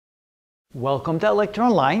Welcome to Lecture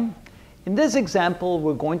Online. In this example,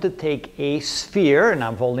 we're going to take a sphere, and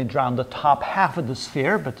I've only drawn the top half of the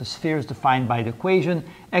sphere, but the sphere is defined by the equation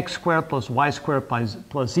x squared plus y squared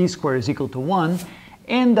plus z squared is equal to 1.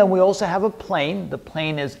 And then we also have a plane. The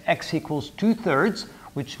plane is x equals 2/3,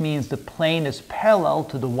 which means the plane is parallel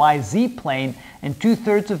to the yz plane and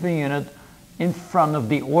 2/3 of a unit in front of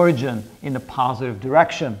the origin in the positive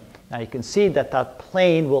direction. Now you can see that that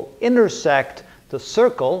plane will intersect the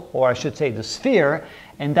circle, or I should say the sphere,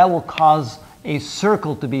 and that will cause a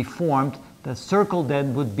circle to be formed. The circle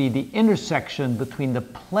then would be the intersection between the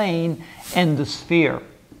plane and the sphere.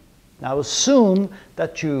 Now assume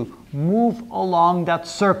that you move along that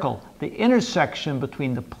circle, the intersection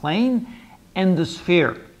between the plane and the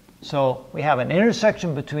sphere. So we have an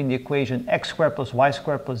intersection between the equation x squared plus y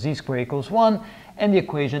squared plus z squared equals 1 and the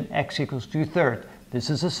equation x equals 2/3. This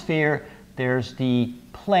is a sphere. There's the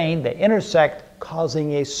plane, they intersect,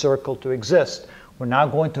 causing a circle to exist. We're now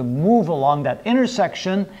going to move along that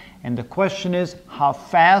intersection, and the question is, how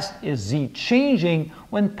fast is z changing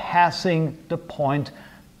when passing the point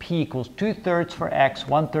p equals 2/3 for x,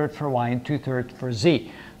 1/3 for y, and 2/3 for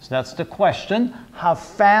z? So that's the question. How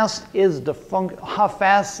fast is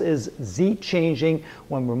z changing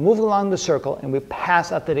when we're moving along the circle and we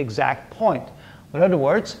pass at that exact point? In other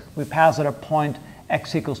words, we pass at a point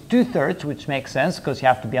x equals 2/3, which makes sense because you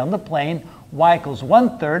have to be on the plane, y equals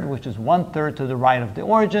 1/3, which is 1/3 to the right of the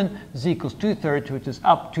origin, z equals 2/3, which is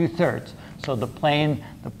up 2/3. So the point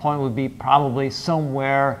would be probably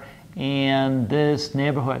somewhere in this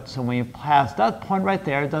neighborhood. So when you pass that point right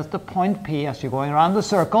there, that's the point P as you're going around the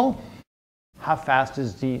circle. How fast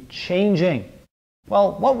is z changing?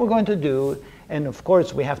 Well, what we're going to do, and of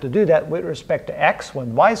course we have to do that with respect to x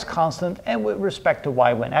when y is constant and with respect to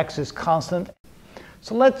y when x is constant.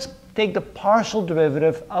 So let's take the partial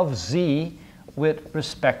derivative of z with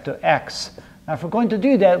respect to x. Now if we're going to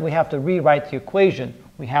do that, we have to rewrite the equation.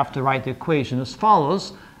 We have to write the equation as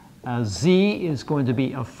follows. Z is going to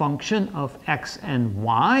be a function of x and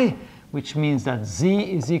y, which means that z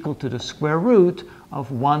is equal to the square root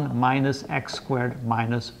of 1 minus x squared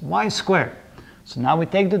minus y squared. So now we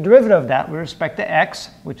take the derivative of that with respect to x,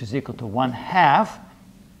 which is equal to 1/2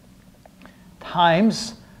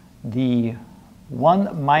 times the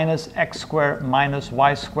 1 minus x squared minus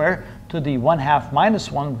y squared to the 1/2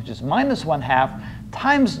 minus 1, which is minus 1/2,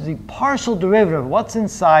 times the partial derivative, what's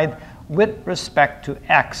inside, with respect to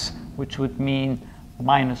x, which would mean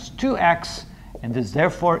minus 2x, and this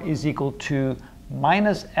therefore is equal to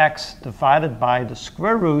minus x divided by the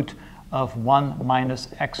square root of 1 minus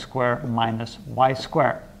x squared minus y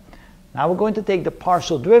squared. Now we're going to take the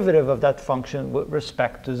partial derivative of that function with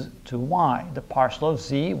respect to y. The partial of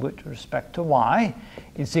z with respect to y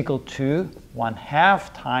is equal to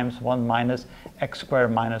 1/2 times 1 minus x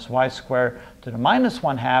squared minus y squared to the minus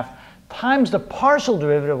 1/2 times the partial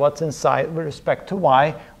derivative, what's inside with respect to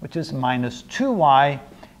y, which is minus 2y,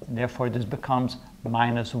 and therefore this becomes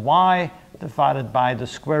minus y divided by the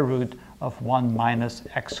square root of 1 minus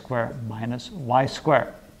x squared minus y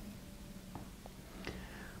squared.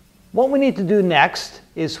 What we need to do next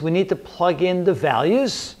is we need to plug in the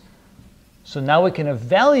values. So now we can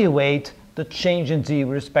evaluate the change in z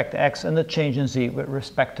with respect to x and the change in z with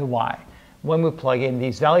respect to y when we plug in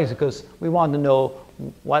these values, because we want to know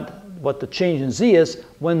what the change in z is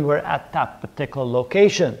when we're at that particular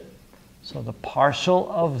location. So the partial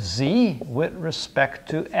of z with respect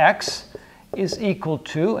to x is equal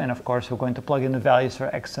to, and of course we're going to plug in the values for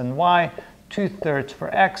x and y, 2/3 for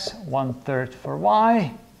x, 1/3 for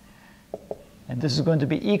y. And this is going to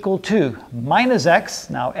be equal to minus x.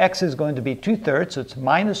 Now x is going to be 2/3, so it's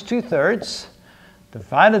minus 2/3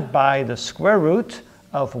 divided by the square root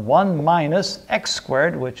of 1 minus x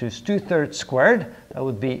squared, which is 2/3 squared. That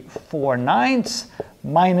would be 4/9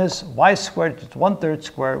 minus y squared, which is 1/3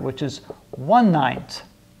 squared, which is 1/9.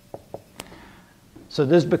 So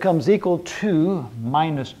this becomes equal to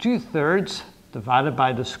minus 2/3 divided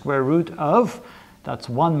by the square root of, that's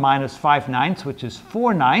 1 minus 5/9, which is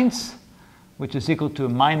 4/9, which is equal to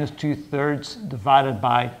minus 2/3 divided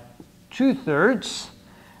by 2/3,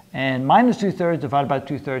 and minus 2/3 divided by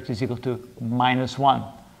 2/3 is equal to minus 1.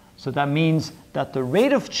 So that means that the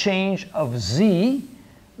rate of change of z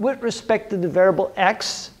with respect to the variable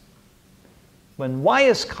x, when y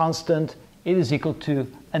is constant, it is equal to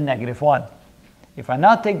a -1. If I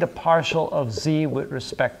now take the partial of z with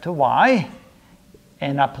respect to y,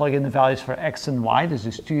 and I plug in the values for x and y, this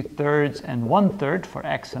is 2/3 and 1/3 for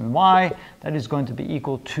x and y, that is going to be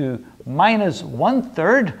equal to minus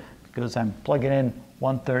 1/3, because I'm plugging in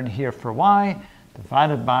 1/3 here for y,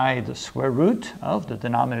 divided by the square root of, the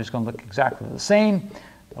denominator is going to look exactly the same,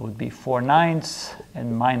 That would be 4/9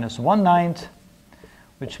 and minus 1/9,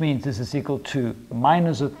 which means this is equal to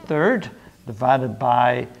minus 1/3 divided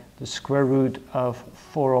by the square root of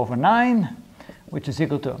 4/9, which is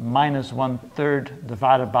equal to minus 1/3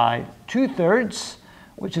 divided by 2/3,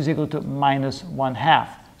 which is equal to minus 1/2.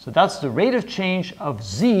 So that's the rate of change of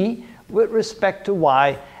z with respect to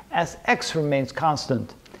y as x remains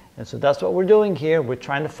constant. And so that's what we're doing here. We're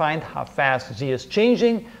trying to find how fast z is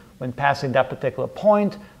changing when passing that particular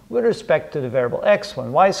point with respect to the variable x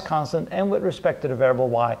when y is constant, and with respect to the variable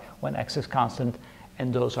y when x is constant.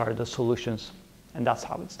 And those are the solutions. And that's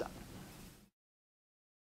how it's done.